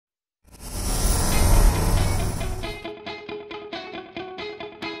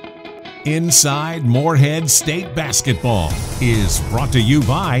Inside Morehead State Basketball is brought to you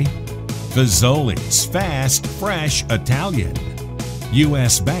by Fazoli's Fast, Fresh Italian,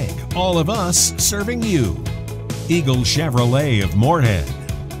 U.S. Bank, all of us serving you, Eagle Chevrolet of Morehead,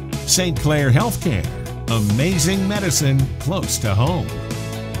 St. Clair Healthcare, amazing medicine close to home,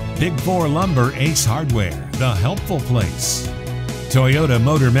 Big 4 Lumber Ace Hardware, the helpful place, Toyota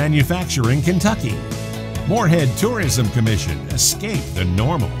Motor Manufacturing Kentucky, Morehead Tourism Commission, escape the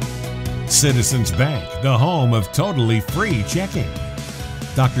normal, Citizens Bank, the home of totally free checking,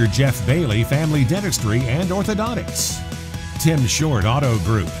 Dr. Jeff Bailey Family Dentistry and Orthodontics, Tim Short Auto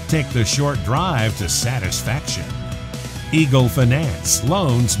Group, take the short drive to satisfaction, Eagle Finance,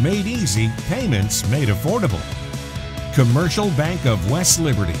 loans made easy, payments made affordable, Commercial Bank of West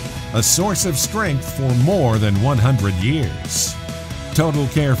Liberty, a source of strength for more than 100 years, Total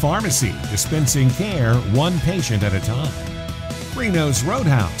Care Pharmacy, dispensing care one patient at a time, Reno's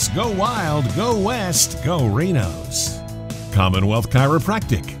Roadhouse, go wild, go west, go Reno's. Commonwealth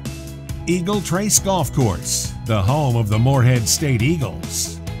Chiropractic, Eagle Trace Golf Course, the home of the Morehead State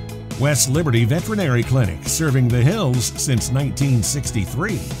Eagles, West Liberty Veterinary Clinic, serving the hills since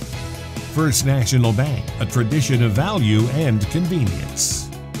 1963, First National Bank, a tradition of value and convenience,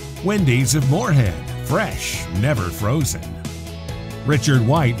 Wendy's of Morehead, fresh, never frozen, Richard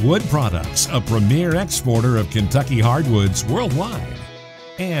White Wood Products, a premier exporter of Kentucky hardwoods worldwide.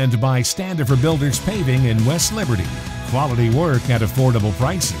 And by Standifer Builders Paving in West Liberty. Quality work at affordable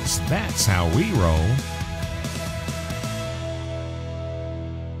prices. That's how we roll.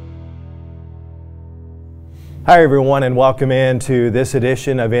 Hi everyone, and welcome into this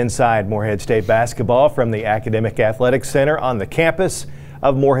edition of Inside Morehead State Basketball from the Academic Athletics Center on the campus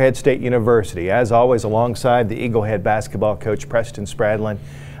of Morehead State University. As always, alongside the Eagle head basketball coach Preston Spradlin,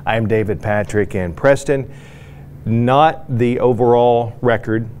 I'm David Patrick. And Preston, not the overall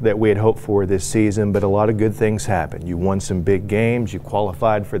record that we had hoped for this season, but a lot of good things happened. You won some big games, you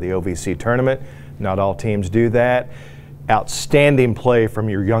qualified for the OVC Tournament. Not all teams do that. Outstanding play from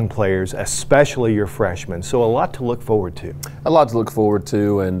your young players, especially your freshmen. So a lot to look forward to. A lot to look forward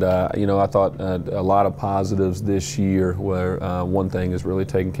to, and you know, I thought a lot of positives this year. Where one thing is really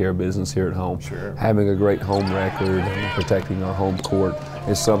taking care of business here at home. Sure. Having a great home record and protecting our home court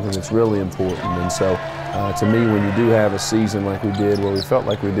is something that's really important. And so, to me, when you do have a season like we did, where we felt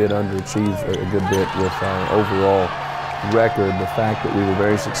like we did underachieve a good bit with our overall record, the fact that we were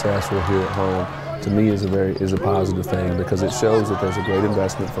very successful here at home, to me is a positive thing, because it shows that there's a great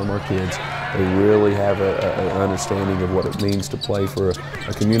investment from our kids. They really have an understanding of what it means to play for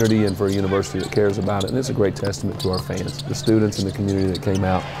a community and for a university that cares about it, and it's a great testament to our fans, the students in the community that came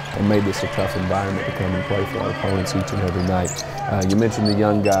out and made this a tough environment to come and play for our opponents each and every night. You mentioned the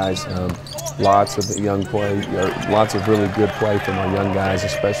young guys. Lots of young play, lots of really good play from our young guys,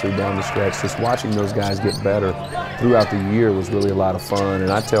 especially down the stretch. Just watching those guys get better throughout the year was really a lot of fun.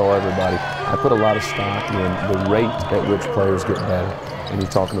 And I tell everybody, I put a lot of stock in the rate at which players get better. And you're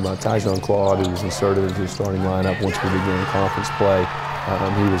talking about Tyjon Claude, who was inserted into the starting lineup once we began conference play.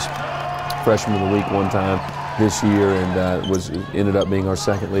 He was freshman of the week one time this year, and ended up being our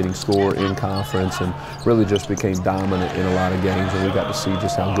second leading scorer in conference, and really just became dominant in a lot of games. And we got to see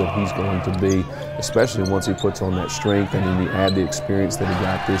just how good he's going to be, especially once he puts on that strength and then you add the experience that he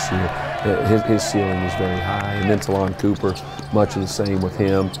got this year. His ceiling is very high. And then Talon Cooper, much of the same with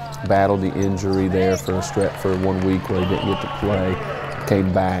him. Battled the injury there for 1 week where he didn't get to play.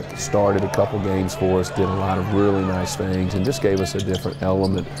 Came back, started a couple games for us, did a lot of really nice things, and just gave us a different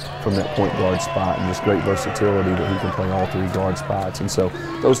element from that point guard spot, and just great versatility that he can play all three guard spots. And so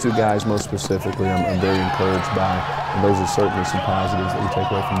those two guys most specifically I'm very encouraged by, and those are certainly some positives that we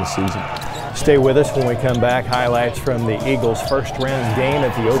take away from this season. Stay with us when we come back. Highlights from the Eagles' first round game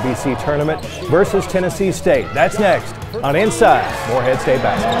at the OVC Tournament versus Tennessee State. That's next on Inside Morehead State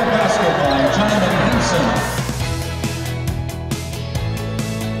Basketball.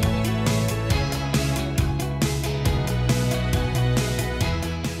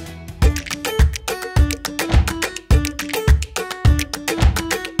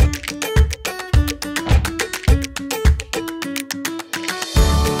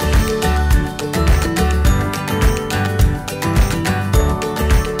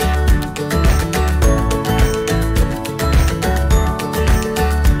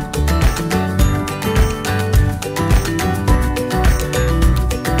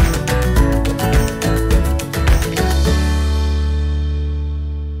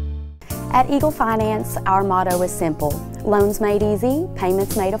 At Eagle Finance, our motto is simple: loans made easy,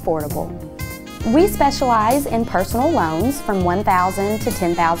 payments made affordable. We specialize in personal loans from $1,000 to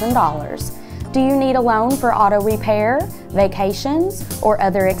 $10,000. Do you need a loan for auto repair, vacations, or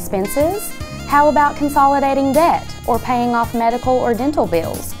other expenses? How about consolidating debt or paying off medical or dental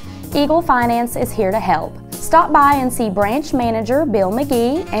bills? Eagle Finance is here to help. Stop by and see Branch Manager Bill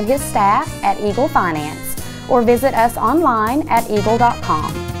McGee and his staff at Eagle Finance, or visit us online at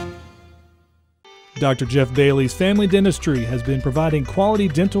eagle.com. Dr. Jeff Bailey's Family Dentistry has been providing quality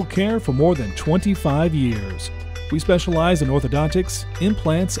dental care for more than 25 years. We specialize in orthodontics,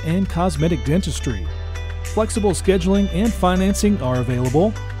 implants, and cosmetic dentistry. Flexible scheduling and financing are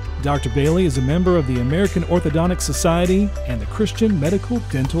available. Dr. Bailey is a member of the American Orthodontic Society and the Christian Medical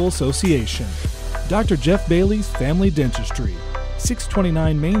Dental Association. Dr. Jeff Bailey's Family Dentistry,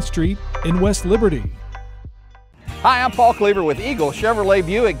 629 Main Street in West Liberty. Hi, I'm Paul Cleaver with Eagle Chevrolet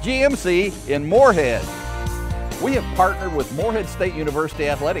Buick GMC in Morehead. We have partnered with Morehead State University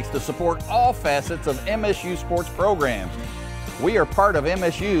Athletics to support all facets of MSU sports programs. We are part of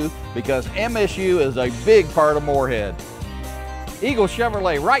MSU because MSU is a big part of Morehead. Eagle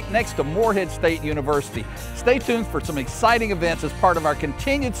Chevrolet, right next to Morehead State University. Stay tuned for some exciting events as part of our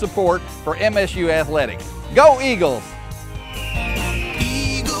continued support for MSU athletics. Go Eagles!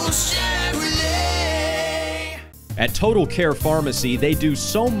 At Total Care Pharmacy, they do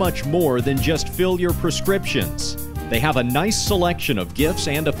so much more than just fill your prescriptions. They have a nice selection of gifts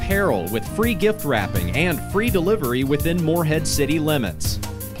and apparel with free gift wrapping and free delivery within Morehead city limits.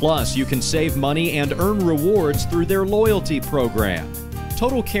 Plus, you can save money and earn rewards through their loyalty program.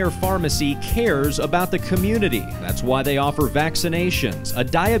 Total Care Pharmacy cares about the community. That's why they offer vaccinations, a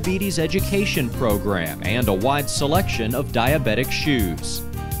diabetes education program, and a wide selection of diabetic shoes.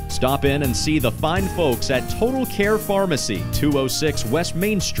 Stop in and see the fine folks at Total Care Pharmacy, 206 West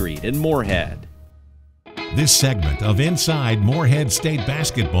Main Street in Morehead. This segment of Inside Morehead State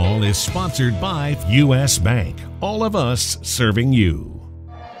Basketball is sponsored by U.S. Bank. All of us serving you.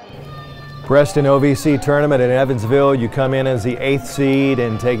 Preston OVC Tournament in Evansville. You come in as the 8th seed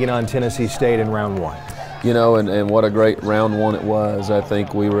and taking on Tennessee State in round 1. You know, and what a great round 1 it was. I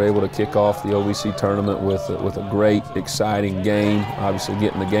think we were able to kick off the OVC tournament with a great, exciting game. Obviously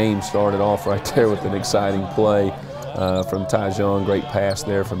getting the game started off right there with an exciting play from Tyjon. Great pass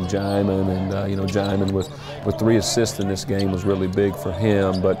there from Jaiman, and you know, Jaiman with 3 assists in this game was really big for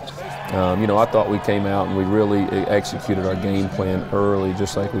him. But you know, I thought we came out and we really executed our game plan early,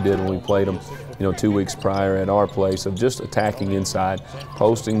 just like we did when we played them, you know, 2 weeks prior at our place, of just attacking inside,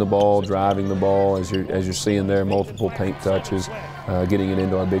 posting the ball, driving the ball, as you're seeing there, multiple paint touches, getting it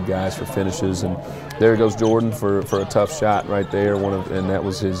into our big guys for finishes. And there goes Jordan for a tough shot right there. And that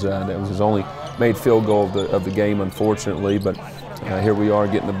was his only made field goal of the game, unfortunately. But here we are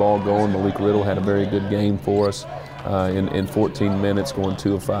getting the ball going. Malik Riddle had a very good game for us. In 14 minutes, going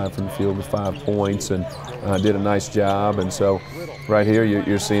 2 of 5 from the field with 5 points, and did a nice job. And so right here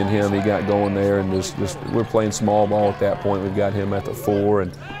you're seeing him, he got going there, and just we're playing small ball at that point. We've got him at the 4,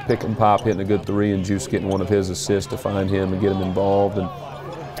 and pick and pop hitting a good 3, and Juice getting one of his assists to find him and get him involved. And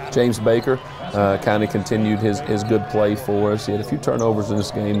James Baker kind of continued his good play for us. He had a few turnovers in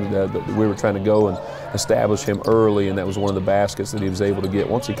this game that we were trying to go and establish him early, and that was one of the baskets that he was able to get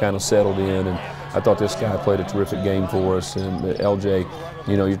once he kind of settled in. And I thought this guy played a terrific game for us. And LJ,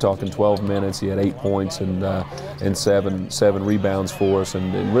 you know, you're talking 12 minutes. He had 8 points and seven rebounds for us,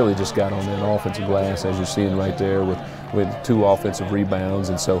 and really just got on that offensive glass, as you're seeing right there, with 2 offensive rebounds.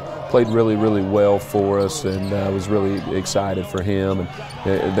 And so played really, really well for us, and I was really excited for him.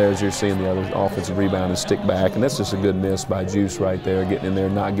 And there's you're seeing the other offensive rebound and stick back, and that's just a good miss by Juice right there, getting in there,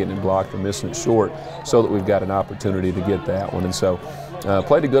 not getting it blocked or missing it short, so that we've got an opportunity to get that one. And so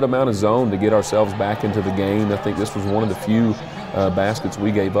played a good amount of zone to get ourselves back into the game. I think this was one of the few baskets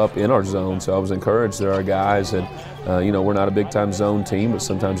we gave up in our zone, so I was encouraged that our guys had, you know, we're not a big-time zone team, but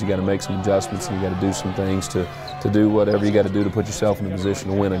sometimes you got to make some adjustments and you got to do some things to do whatever you got to do to put yourself in a position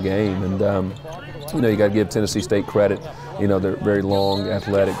to win a game. And you know, you got to give Tennessee State credit. You know, they're a very long,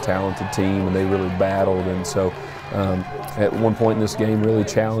 athletic, talented team, and they really battled. And so at one point in this game, really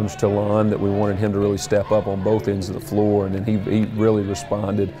challenged Talon, that we wanted him to really step up on both ends of the floor, and then he really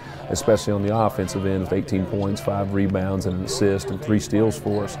responded, especially on the offensive end, with 18 points, 5 rebounds, and an assist, and 3 steals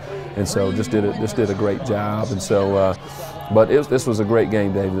for us. And so just did a great job. And so, but this was a great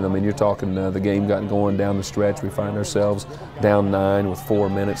game, David. I mean, you're talking the game got going down the stretch. We find ourselves down 9 with 4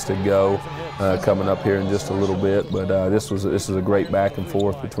 minutes to go, coming up here in just a little bit. But this was a great back and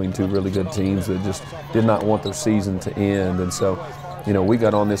forth between 2 really good teams that just did not want their season to end. And so you know, we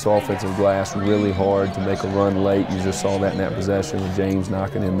got on this offensive glass really hard to make a run late. You just saw that in that possession with James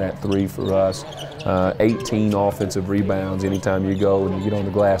knocking in that 3 for us. 18 offensive rebounds. Anytime you go and you get on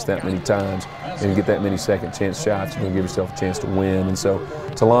the glass that many times and you get that many second chance shots, you're going to give yourself a chance to win. And so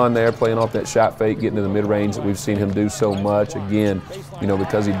Talon there playing off that shot fake, getting to the mid-range that we've seen him do so much. Again, you know,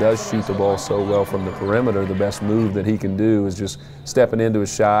 because he does shoot the ball so well from the perimeter, the best move that he can do is just stepping into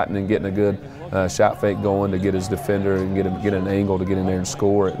his shot and then getting a good shot fake going to get his defender and get an angle to get in there and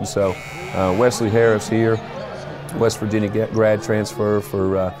score it. And so Wesley Harris here, West Virginia grad transfer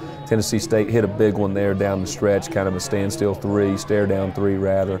for Tennessee State, hit a big one there down the stretch, kind of a standstill 3, stare down 3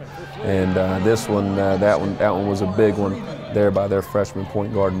 rather. And this one, that one was a big one there by their freshman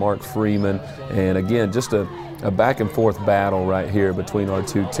point guard Mark Freeman. And again, just a back and forth battle right here between our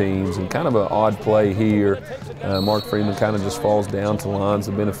two teams, and kind of an odd play here. Mark Freeman kind of just falls down. Talon's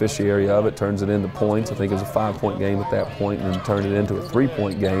the beneficiary of it, turns it into points. I think it was a 5-point game at that point, and then turned it into a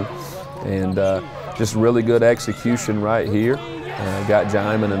 3-point game. And just really good execution right here. Got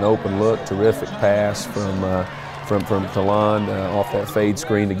Jaiman an open look, terrific pass from Talon off that fade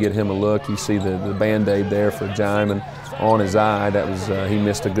screen to get him a look. You see the Band-Aid there for Jaiman on his eye. That was he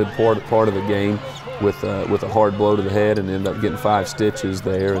missed a good part of the game with a hard blow to the head and ended up getting 5 stitches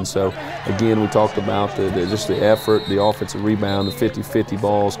there. And so again, we talked about just the effort, the offensive rebound, the 50-50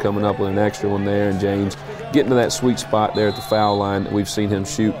 balls coming up with an extra one there, and James getting to that sweet spot there at the foul line that we've seen him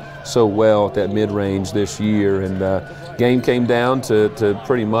shoot so well at that mid-range this year. And game came down to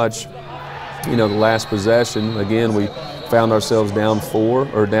pretty much, you know, the last possession. Again, we found ourselves down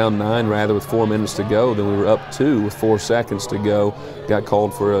 9 rather, with 4 minutes to go. Then we were up 2 with 4 seconds to go. Got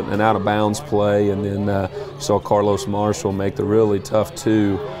called for an out-of-bounds play, and then saw Carlos Marshall make the really tough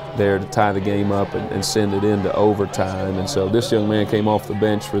 2 there to tie the game up and send it into overtime. And so this young man came off the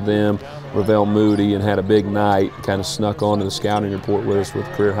bench for them, Ravel Moody, and had a big night, kind of snuck onto the scouting report with us with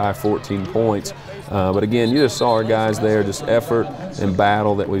a career-high 14 points. But again, you just saw our guys there, just effort and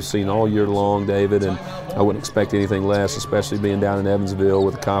battle that we've seen all year long, David, and I wouldn't expect anything less, especially being down in Evansville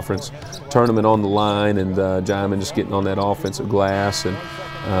with a conference tournament on the line, and Jaiman just getting on that offensive glass. And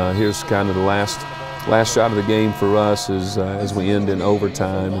here's kind of the last shot of the game for us as we end in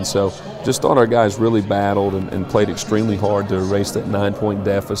overtime. And so just thought our guys really battled and played extremely hard to erase that 9-point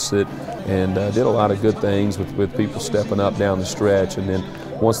deficit, and did a lot of good things with people stepping up down the stretch. And then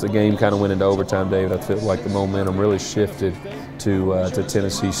once the game kind of went into overtime, David, I feel like the momentum really shifted to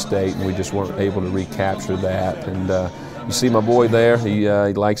Tennessee State, and we just weren't able to recapture that. And you see my boy there, he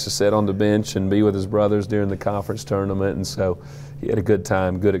likes to sit on the bench and be with his brothers during the conference tournament, and so he had a good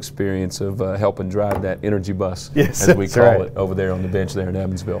time, good experience of helping drive that energy bus, as we call it, over there on the bench there in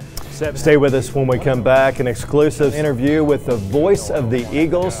Evansville. Stay with us when we come back. An exclusive interview with the voice of the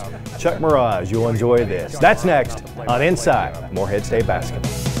Eagles, Chuck Mraz. You'll enjoy this. That's next on Inside Morehead State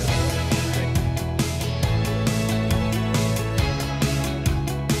Basketball.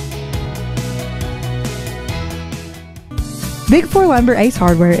 Big 4 Lumber Ace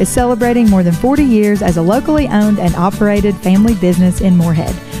Hardware is celebrating more than 40 years as a locally owned and operated family business in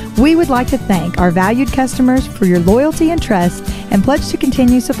Morehead. We would like to thank our valued customers for your loyalty and trust, and pledge to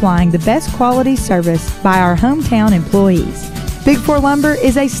continue supplying the best quality service by our hometown employees. Big 4 Lumber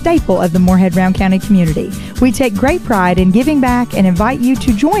is a staple of the Morehead-Round County community. We take great pride in giving back and invite you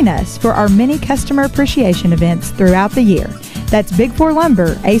to join us for our many customer appreciation events throughout the year. That's Big 4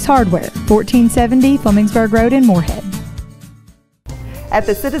 Lumber Ace Hardware, 1470 Flemingsburg Road in Morehead. At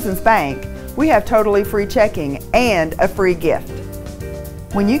the Citizens Bank, we have totally free checking and a free gift.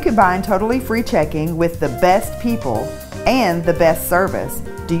 When you combine totally free checking with the best people and the best service,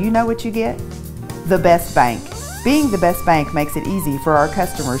 do you know what you get? The best bank. Being the best bank makes it easy for our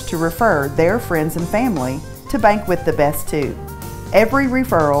customers to refer their friends and family to bank with the best too. Every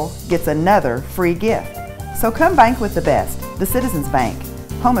referral gets another free gift. So come bank with the best, the Citizens Bank,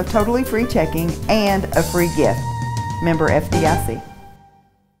 home of totally free checking and a free gift. Member FDIC.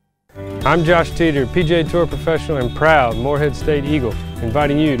 I'm Josh Teeter, PGA Tour professional and proud Morehead State Eagle,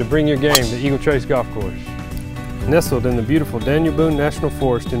 inviting you to bring your game to Eagle Trace Golf Course. Nestled in the beautiful Daniel Boone National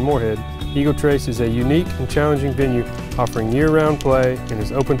Forest in Morehead, Eagle Trace is a unique and challenging venue offering year-round play and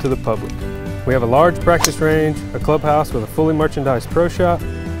is open to the public. We have a large practice range, a clubhouse with a fully merchandised pro shop,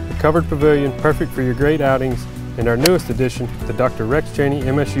 a covered pavilion perfect for your great outings, and our newest addition, the Dr. Rex Cheney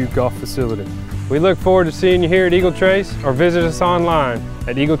MSU Golf Facility. We look forward to seeing you here at Eagle Trace, or visit us online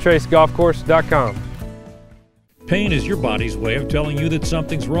at eagletracegolfcourse.com. Pain is your body's way of telling you that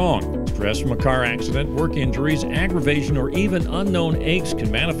something's wrong. Stress from a car accident, work injuries, aggravation, or even unknown aches can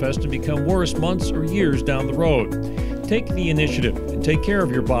manifest and become worse months or years down the road. Take the initiative and take care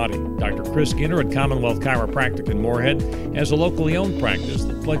of your body. Dr. Chris Skinner at Commonwealth Chiropractic in Morehead has a locally owned practice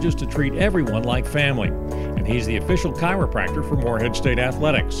that pledges to treat everyone like family. And he's the official chiropractor for Morehead State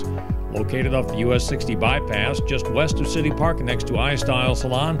Athletics. Located off the US 60 bypass, just west of City Park next to iStyle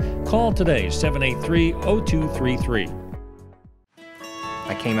Salon, call today, 783-0233.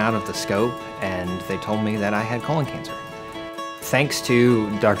 I came out of the scope and they told me that I had colon cancer. Thanks to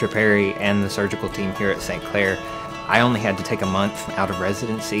Dr. Perry and the surgical team here at St. Clair, I only had to take a month out of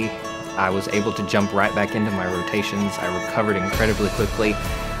residency. I was able to jump right back into my rotations. I recovered incredibly quickly.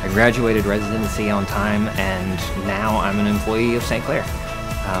 I graduated residency on time, and now I'm an employee of St. Clair.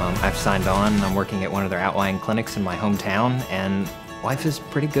 I've signed on. I'm working at one of their outlying clinics in my hometown, and life is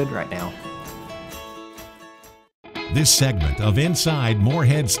pretty good right now. This segment of Inside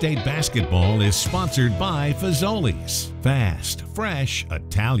Morehead State Basketball is sponsored by Fazoli's Fast, Fresh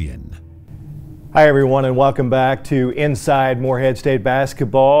Italian. Hi everyone, and welcome back to Inside Morehead State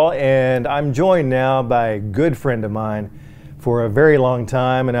Basketball, and I'm joined now by a good friend of mine for a very long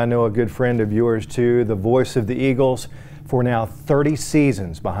time, and I know a good friend of yours too, the voice of the Eagles for now 30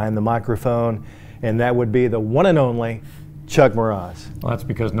 seasons behind the microphone, and that would be the one and only Chuck Mraz. Well, that's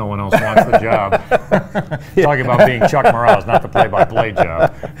because no one else wants the job. Talking about being Chuck Mraz, not the play-by-play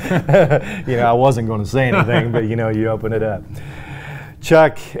job. You know, I wasn't going to say anything, but you know, you open it up.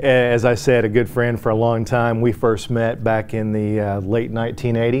 Chuck, as I said, a good friend for a long time. We first met back in the late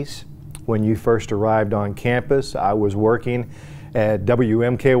 1980s when you first arrived on campus. I was working at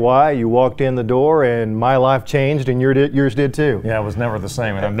WMKY. You walked in the door and my life changed, and yours did too. Yeah, it was never the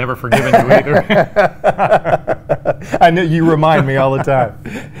same, and I've never forgiven you either. I know you remind me all the time.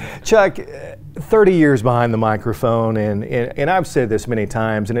 Chuck, 30 years behind the microphone, and I've said this many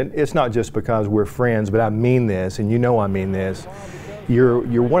times, and it's not just because we're friends, but I mean this, and you know I mean this.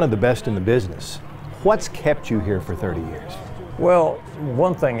 You're one of the best in the business. What's kept you here for 30 years? Well,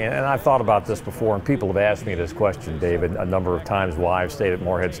 one thing, and I've thought about this before, and people have asked me this question, David, a number of times why I've stayed at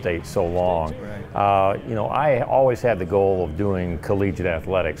Morehead State so long. You know, I always had the goal of doing collegiate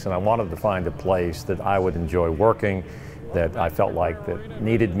athletics, and I wanted to find a place that I would enjoy working, that I felt like that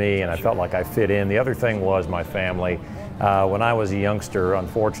needed me, and I felt like I fit in. The other thing was my family. When I was a youngster,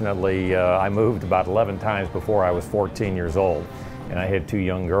 unfortunately, I moved about 11 times before I was 14 years old. And I had two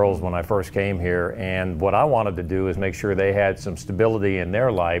young girls when I first came here, and what I wanted to do is make sure they had some stability in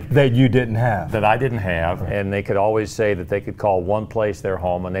their life. That you didn't have. That I didn't have, right. And they could always say that they could call one place their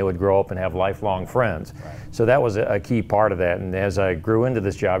home, and they would grow up and have lifelong friends. Right. So that was a key part of that, and as I grew into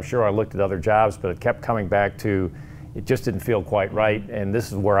this job, sure, I looked at other jobs, but it kept coming back to it just didn't feel quite right, and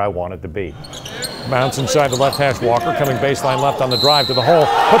this is where I wanted to be. Mounts inside the left hash, Walker coming baseline left on the drive to the hole,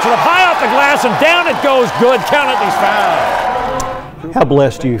 puts it up high off the glass, and down it goes, good, count it, he's fouled. How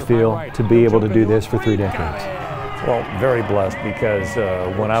blessed do you feel to be able to do this for 3 decades? Well, very blessed, because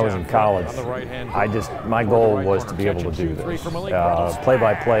when I was in college, my goal was to be able to do this.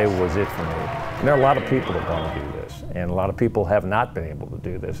 Play-by-play was it for me. And there are a lot of people that want to do this, and a lot of people have not been able to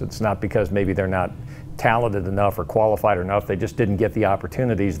do this. It's not because maybe they're not talented enough or qualified enough, they just didn't get the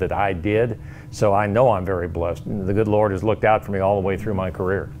opportunities that I did. So I know I'm very blessed, and the good Lord has looked out for me all the way through my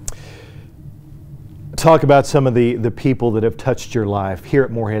career. Talk about some of the people that have touched your life here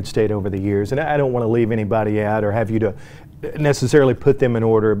at Morehead State over the years, and I don't want to leave anybody out or have you to necessarily put them in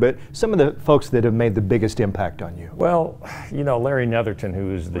order, but some of the folks that have made the biggest impact on you. Well, you know, Larry Netherton,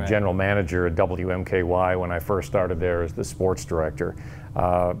 who's the general manager at WMKY when I first started there as the sports director,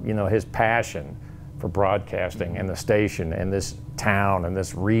 you know, his passion for broadcasting and the station and this town and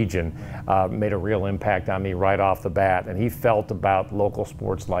this region made a real impact on me right off the bat, and he felt about local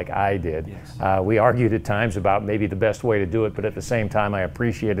sports like I did. Yes. We argued at times about maybe the best way to do it, but at the same time I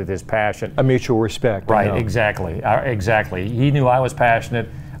appreciated his passion. A mutual respect. Right, exactly. Exactly. He knew I was passionate.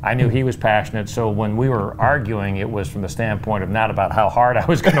 I knew he was passionate, so when we were arguing, it was from the standpoint of not about how hard I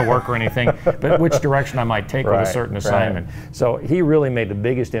was going to work or anything, but which direction I might take with a certain assignment. Right. So he really made the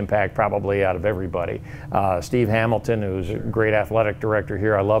biggest impact probably out of everybody. Steve Hamilton, who's a great athletic director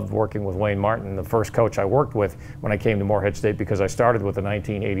here, I loved working with Wayne Martin, the first coach I worked with when I came to Morehead State, because I started with the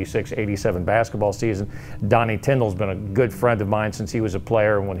 1986-87 basketball season. Donnie Tyndall's been a good friend of mine since he was a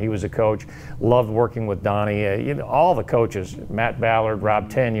player and when he was a coach. Loved working with Donnie. You know, all the coaches, Matt Ballard, Rob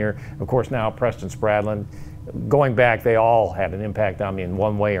Tenyer, of course now Preston Spradlin. Going back, they all had an impact on me in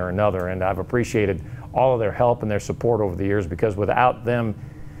one way or another, and I've appreciated all of their help and their support over the years, because without them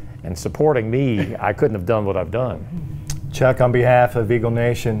and supporting me, I couldn't have done what I've done. Chuck, on behalf of Eagle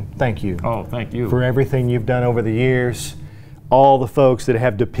Nation, thank you. Oh, thank you. For everything you've done over the years, all the folks that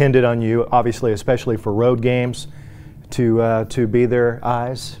have depended on you, obviously especially for road games, to be their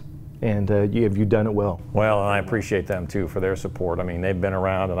eyes and you've done it well. Well, and I appreciate them too for their support. I mean, they've been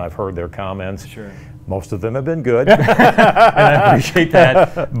around and I've heard their comments. Sure. Most of them have been good, and I appreciate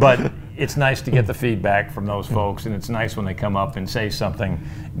that. But it's nice to get the feedback from those folks, and it's nice when they come up and say something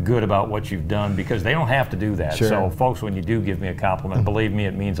good about what you've done, because they don't have to do that. Sure. So, folks, when you do give me a compliment, believe me,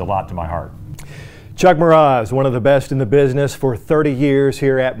 it means a lot to my heart. Chuck Mraz, one of the best in the business for 30 years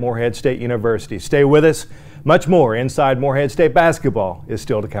here at Morehead State University. Stay with us. Much more inside Morehead State basketball is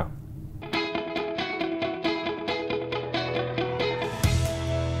still to come.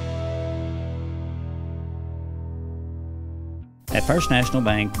 At First National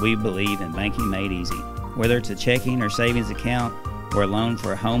Bank, we believe in banking made easy. Whether it's a checking or savings account or a loan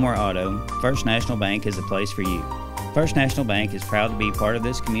for a home or auto, First National Bank is the place for you. First National Bank is proud to be part of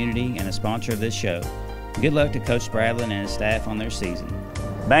this community and a sponsor of this show. Good luck to Coach Spradlin and his staff on their season.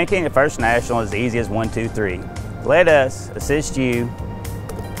 Banking at First National is easy as 1, 2, 3. Let us assist you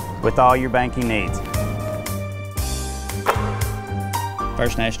with all your banking needs.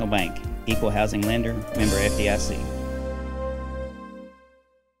 First National Bank, equal housing lender, member FDIC.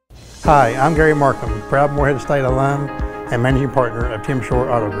 Hi, I'm Gary Markham, proud Morehead State alum and managing partner of Tim Short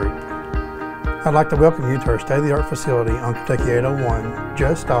Auto Group. I'd like to welcome you to our state-of-the-art facility on Kentucky 801,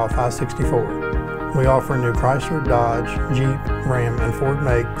 just off I-64. We offer new Chrysler, Dodge, Jeep, Ram, and Ford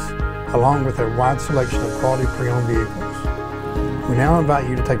makes, along with a wide selection of quality pre-owned vehicles. We now invite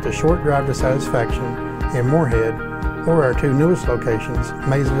you to take the short drive to satisfaction in Morehead or our two newest locations,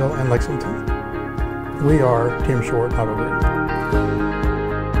 Maysville and Lexington. We are Tim Short Auto Group.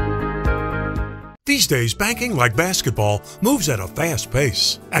 These days, banking, like basketball, moves at a fast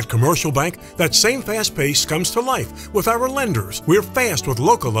pace. At Commercial Bank, that same fast pace comes to life with our lenders. We're fast with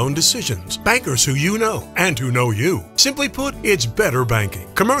local loan decisions. Bankers who you know and who know you. Simply put, it's better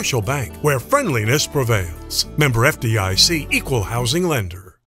banking. Commercial Bank, where friendliness prevails. Member FDIC, equal housing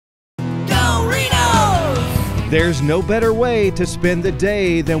lender. Go Reno! There's no better way to spend the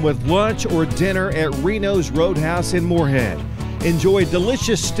day than with lunch or dinner at Reno's Roadhouse in Morehead. Enjoy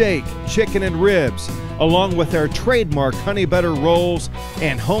delicious steak, chicken, and ribs, along with our trademark honey butter rolls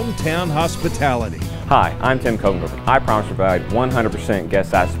and hometown hospitality. Hi, I'm Tim Covenberg. I promise to provide 100% guest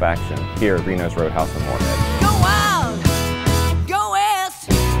satisfaction here at Reno's Roadhouse in Morehead. Go wild! Go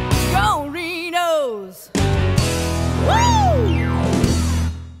west! Go Reno's! Woo!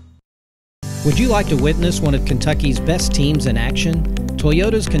 Would you like to witness one of Kentucky's best teams in action?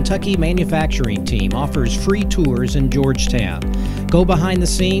 Toyota's Kentucky Manufacturing Team offers free tours in Georgetown. Go behind the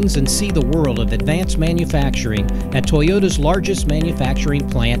scenes and see the world of advanced manufacturing at Toyota's largest manufacturing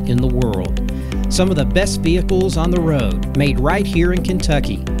plant in the world. Some of the best vehicles on the road, made right here in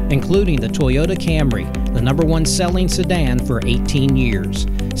Kentucky, including the Toyota Camry, the #1 selling sedan for 18 years.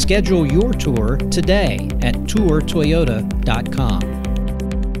 Schedule your tour today at tourtoyota.com.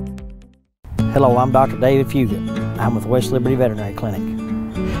 Hello, I'm Dr. David Fugit. I'm with West Liberty Veterinary Clinic.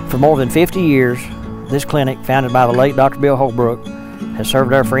 For more than 50 years, this clinic, founded by the late Dr. Bill Holbrook, has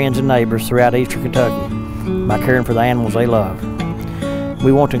served our friends and neighbors throughout eastern Kentucky by caring for the animals they love.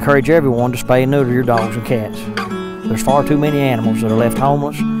 We want to encourage everyone to spay and neuter your dogs and cats. There's far too many animals that are left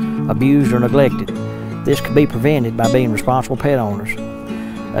homeless, abused, or neglected. This could be prevented by being responsible pet owners.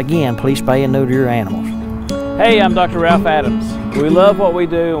 Again, please spay and neuter your animals. Hey, I'm Dr. Ralph Adams. We love what we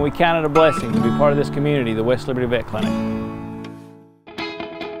do and we count it a blessing to be part of this community, the West Liberty Vet Clinic.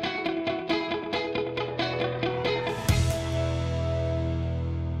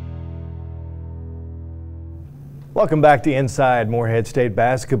 Welcome back to Inside Morehead State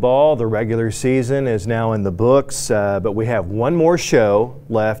Basketball. The regular season is now in the books, but we have one more show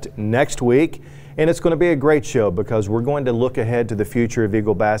left next week. And it's going to be a great show because we're going to look ahead to the future of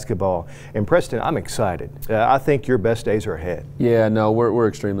Eagle basketball. And Preston, I'm excited. I think your best days are ahead. Yeah, no, we're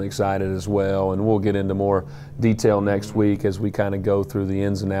extremely excited as well. And we'll get into more detail next week as we kind of go through the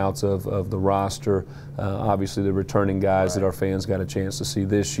ins and outs of the roster. Obviously, the returning guys that our fans got a chance to see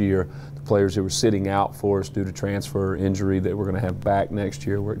this year, the players who were sitting out for us due to transfer or injury that we're going to have back next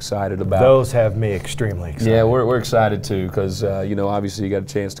year. We're excited about. Those have me extremely excited. Yeah, we're excited too because, you know, obviously you got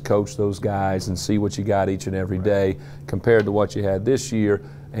a chance to coach those guys and see what you got each and every day compared to what you had this year,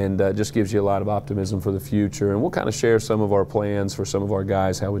 and just gives you a lot of optimism for the future. And we'll kind of share some of our plans for some of our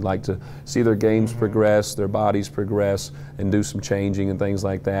guys, how we'd like to see their games progress, their bodies progress, and do some changing and things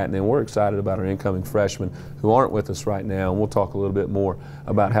like that. And then we're excited about our incoming freshmen who aren't with us right now, and we'll talk a little bit more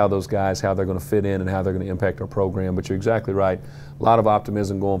about how those guys, how they're going to fit in and how they're going to impact our program. But you're exactly right. A lot of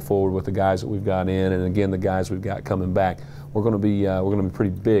optimism going forward with the guys that we've got in, and again, the guys we've got coming back. We're going to be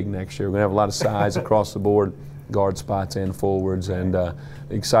pretty big next year. We're going to have a lot of size across the board. guard spots and forwards, and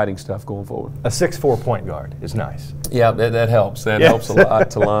exciting stuff going forward. A 6'4" point guard is nice. Yeah, that helps. That helps a lot.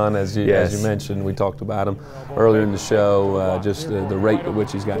 Talon, as you mentioned, we talked about him earlier in the show. Just the rate at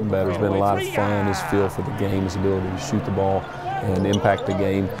which he's gotten better has been a lot of fun. His feel for the game, his ability to shoot the ball and impact the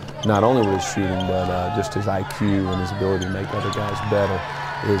game, not only with his shooting, but just his IQ and his ability to make other guys better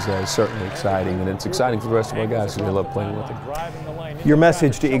is certainly exciting. And it's exciting for the rest of our guys because they love playing with him. Your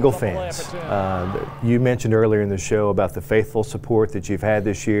message to Eagle fans. You mentioned earlier in the show about the faithful support that you've had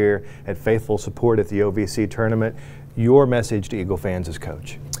this year, and faithful support at the OVC tournament. Your message to Eagle fans as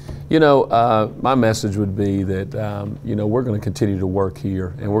coach? You know, my message would be that, you know, we're going to continue to work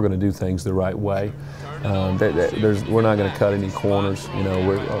here and we're going to do things the right way. We're not going to cut any corners. You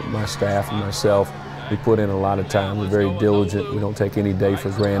know, my staff and myself, we put in a lot of time. We're very diligent. We don't take any day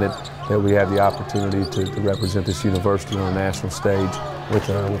for granted that we have the opportunity to represent this university on a national stage with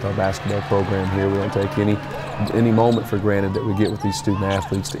our basketball program here. We don't take any moment for granted that we get with these student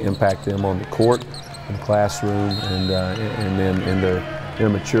athletes to impact them on the court, in the classroom, and then in their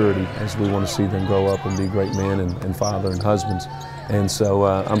maturity as we want to see them grow up and be great men and father and husbands. And so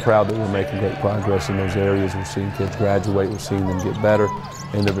I'm proud that we're making great progress in those areas. We're seeing kids graduate, we're seeing them get better,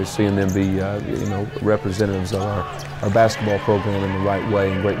 and that we're seeing them be you know, representatives of our basketball program in the right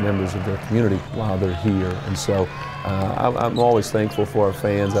way and great members of their community while they're here. And so I'm always thankful for our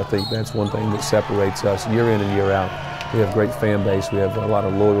fans. I think that's one thing that separates us year in and year out. We have a great fan base. We have a lot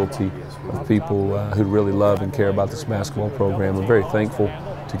of loyalty of people who really love and care about this basketball program. We're very thankful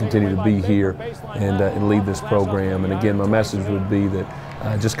to continue to be here and lead this program. And again, my message would be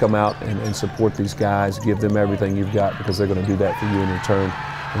that just come out and support these guys, give them everything you've got, because they're going to do that for you in return.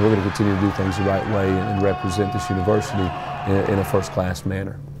 And we're going to continue to do things the right way and represent this university in a first-class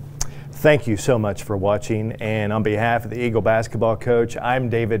manner. Thank you so much for watching, and on behalf of the Eagle basketball coach, I'm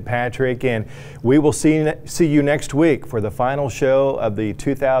David Patrick, and we will see you next week for the final show of the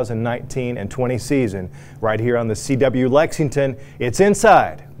 2019 and 20 season right here on the CW Lexington. It's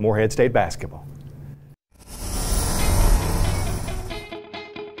Inside Morehead State Basketball.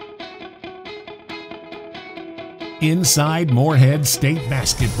 Inside Morehead State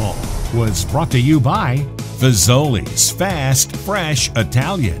Basketball was brought to you by Fazoli's Fast, Fresh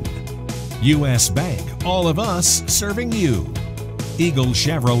Italian, U.S. Bank, all of us serving you, Eagle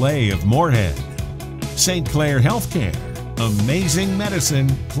Chevrolet of Morehead, St. Clair Healthcare, amazing medicine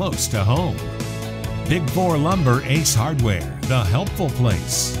close to home, Big 4 Lumber Ace Hardware, the helpful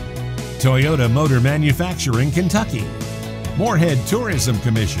place, Toyota Motor Manufacturing Kentucky, Morehead Tourism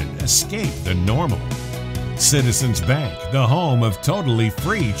Commission, escape the normal, Citizens Bank, the home of totally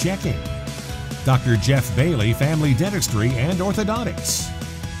free checking, Dr. Jeff Bailey Family Dentistry and Orthodontics,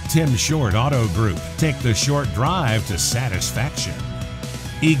 Tim Short Auto Group, take the short drive to satisfaction,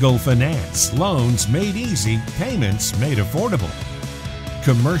 Eagle Finance, loans made easy, payments made affordable,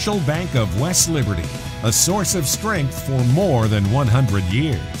 Commercial Bank of West Liberty, a source of strength for more than 100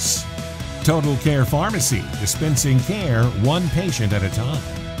 years, Total Care Pharmacy, dispensing care one patient at a time,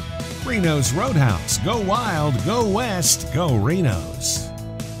 Reno's Roadhouse, go wild, go west, go Reno's,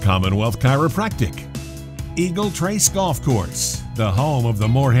 Commonwealth Chiropractic, Eagle Trace Golf Course, the home of the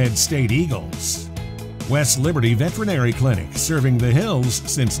Morehead State Eagles, West Liberty Veterinary Clinic, serving the hills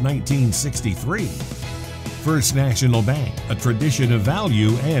since 1963, First National Bank, a tradition of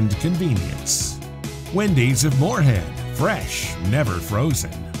value and convenience, Wendy's of Morehead, fresh, never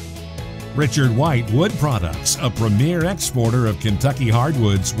frozen, Richard White Wood Products, a premier exporter of Kentucky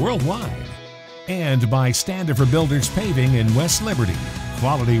hardwoods worldwide, and by Standifer Builders Paving in West Liberty.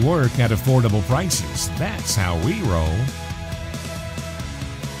 Quality work at affordable prices. That's how we roll.